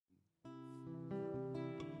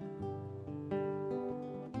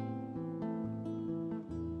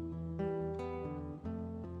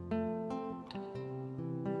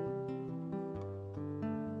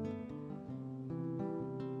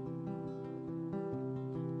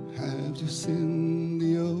Have you seen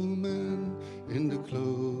the old man in the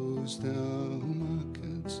closed down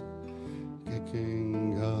markets,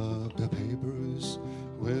 kicking up the papers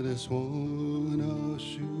with his worn-out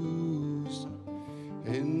shoes?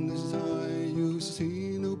 In his eye you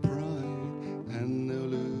see no pride and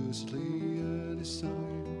no loosely at his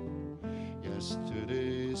side.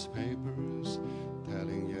 Yesterday's papers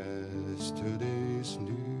telling yesterday's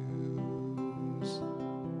news.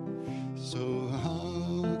 So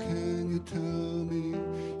how can you tell me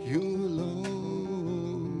you're lonely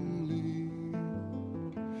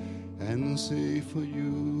and say for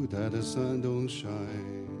you that the sun don't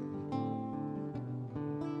shine?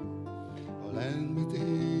 Oh, let me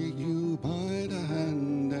take you by the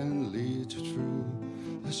hand and lead you through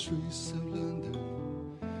the streets of London.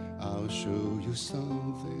 I'll show you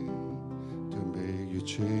something to make you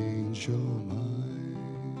change your mind.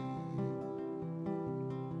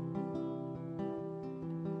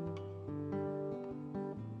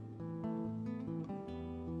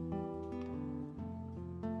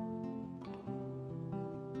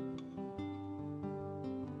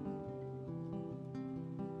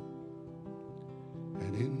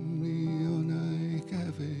 And in the all-night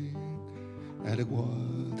cafe at a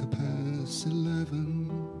 11:15,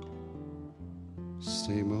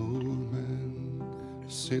 same old man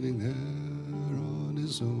sitting there on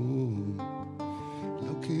his own,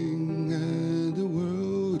 looking at the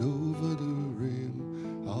world over the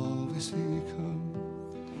rim of his teacup.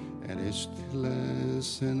 And it's still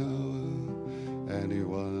less an hour, and he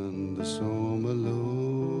wanders home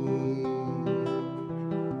alone.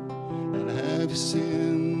 And have you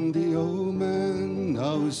seen the old man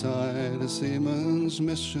outside the Seaman's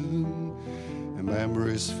Mission? And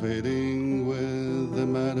memories fading with the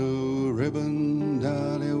meadow ribbon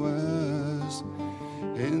that he wears.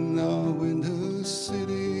 In our winter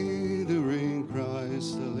city, the rain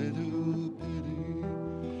cries a little pity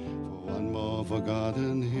for one more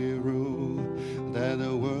forgotten hero that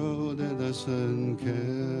the world that doesn't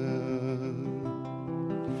care.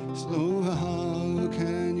 So how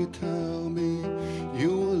can you tell me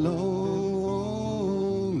you're lonely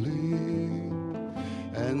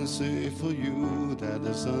and say for you that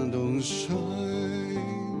the sun don't shine?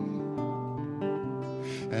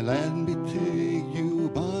 And let me take you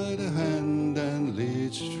by the hand and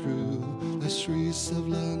lead you through the streets of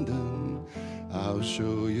London. I'll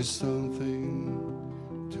show you something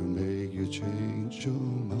to make you change your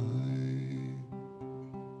mind.